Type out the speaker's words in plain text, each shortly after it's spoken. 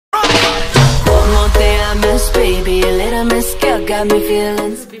baby, a little miss girl got me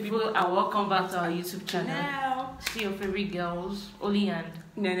feeling. People, and welcome back to our YouTube channel. Now, See your favorite girls, Oly and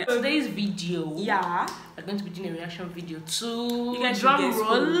Nene. today's video. We're going to be doing a reaction video to You guys should drum guess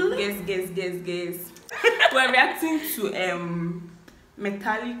roll. who. Guess. We're reacting to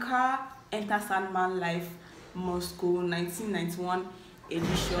Metallica Enter Sandman Live Moscow 1991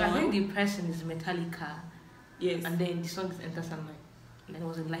 edition. So I think the person is Metallica. Yes. And then the song is Enter Sandman. And then it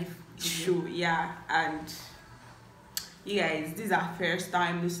was a live Show, yeah. And you guys, this is our first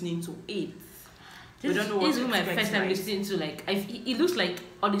time listening to it. This we don't know what is to my expect, first time right? listening to, like, it looks like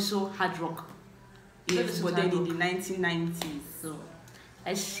also hard rock. Yes, but then in the 1990s. So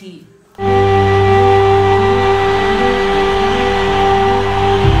let's see.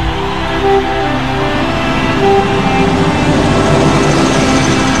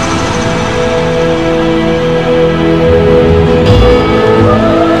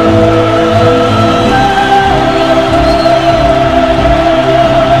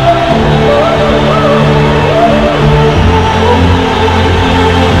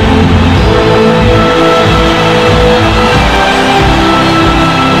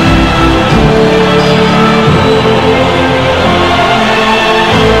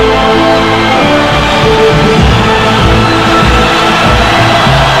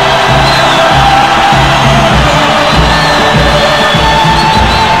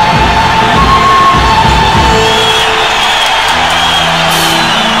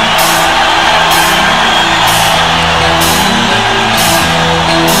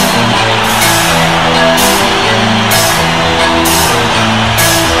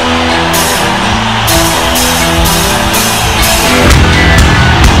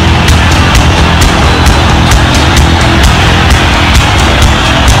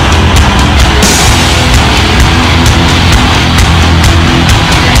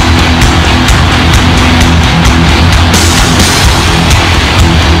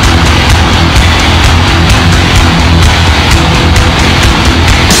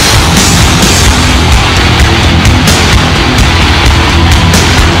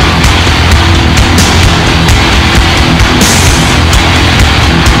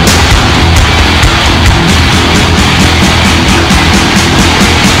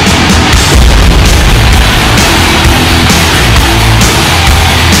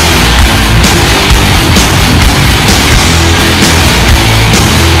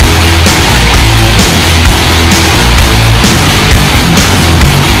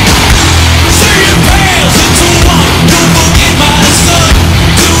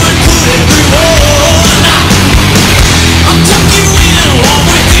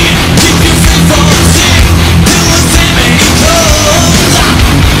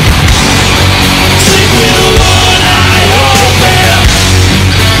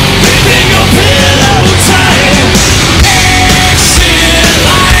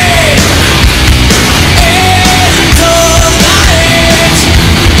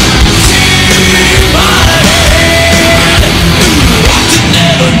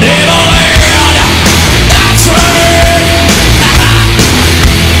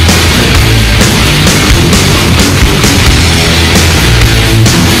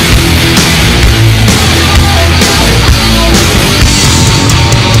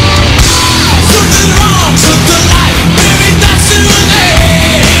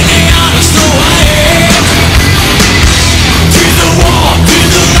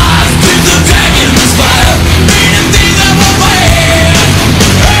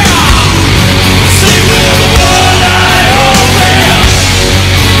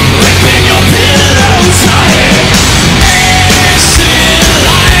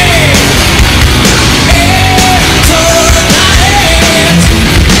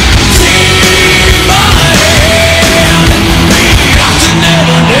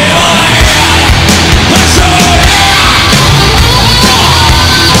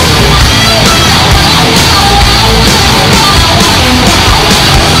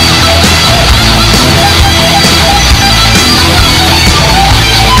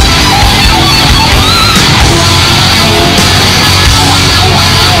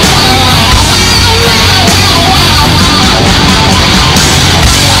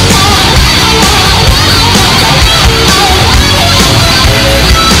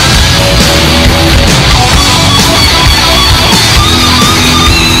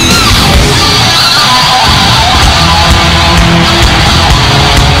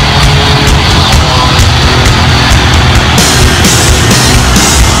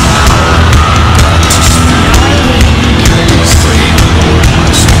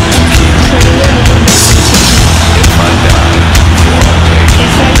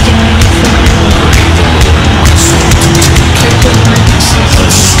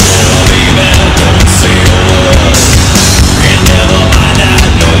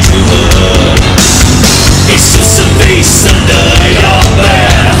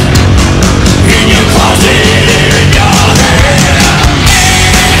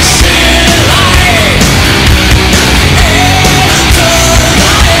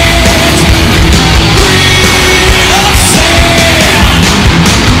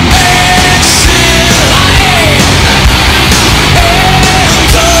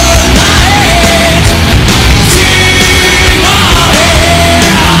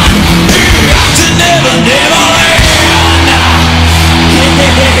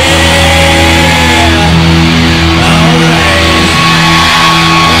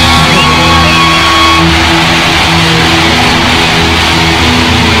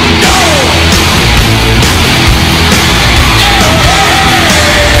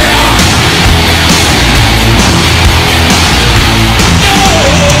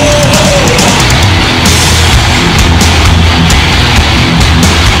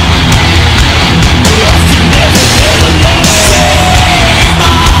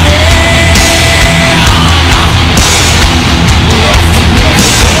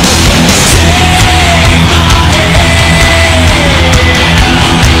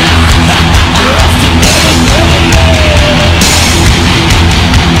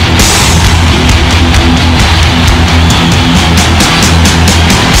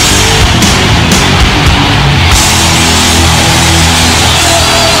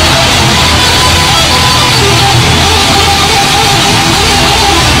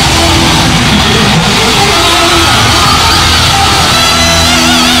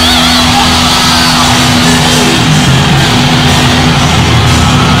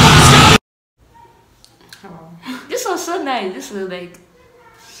 like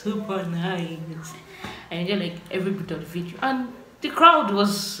super nice. I enjoyed like every bit of the video, and the crowd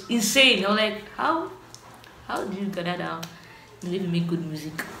was insane. I was like, how do you gather down and really make good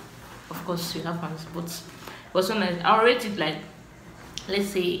music? Of course, you have fans, but it was so nice. I'll rate it like, let's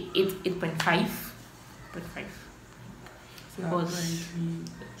say 8.5. It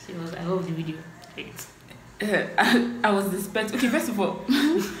was. I love the video. I was expecting. Okay, first of all,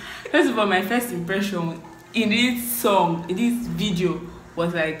 my first impression in this song, in this video,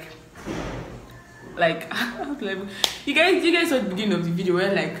 was like you guys saw the beginning of the video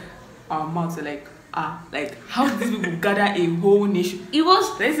where like our mouths are like how did these people gather a whole nation? It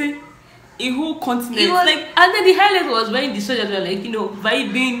was, let's say, a whole continent. It was like, and then the highlight was when the soldiers were like,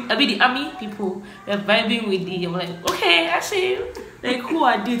 vibing. I mean, the army people were vibing with the. I'm like, okay, I see you. Like, who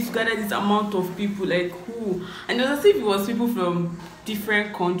are they to gather this amount of people? Like, who? And it was as if it was people from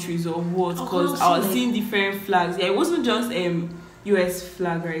different countries or what? Because I was seeing different flags. Yeah, it wasn't just US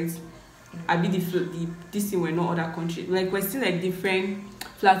flag, right? I be this thing were not other countries. Like, we're seeing like different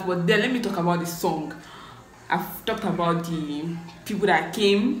flags. But then let me talk about the song. I've talked about the people that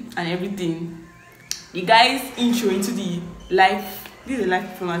came and everything. The guys' intro into the live. This is a live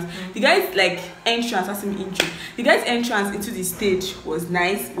performance. The guys' like entrance, that's him intro. The guys' entrance into the stage was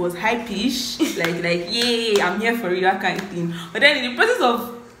nice. It was high pitch, like yay, I'm here for you, that kind of thing. But then in the process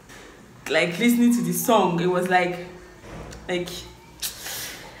of like listening to the song, it was like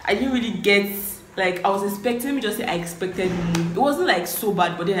I didn't really get, like, I was expecting. Let me just say I expected more. It wasn't like so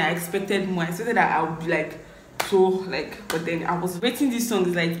bad, but then I expected more. I expected that I would be like so like, but then I was rating this song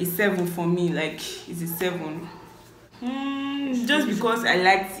is like a 7 for me. Like, it's a 7. Just because I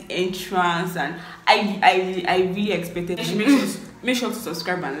liked the entrance and I really expected. Make sure to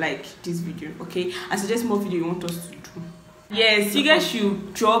subscribe and like this video, okay? And suggest more video you want us to do. Yes, you guys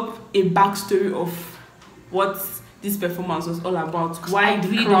should drop a backstory of what this performance was all about. Why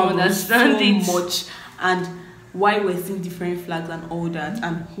the crowd was so much, and why we're seeing different flags and all that,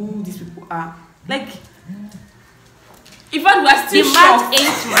 and who these people are. Like, in fact, we are still shocked.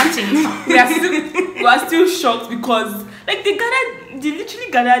 we are still shocked because like they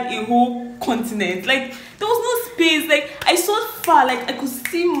literally gathered a whole continent. Like, there was no space. Like, I saw far, like I could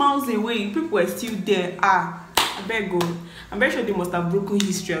see miles away. People were still there. I better go. I'm very sure they must have broken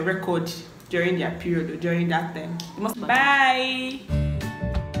history and record during their period or during that time. Bye.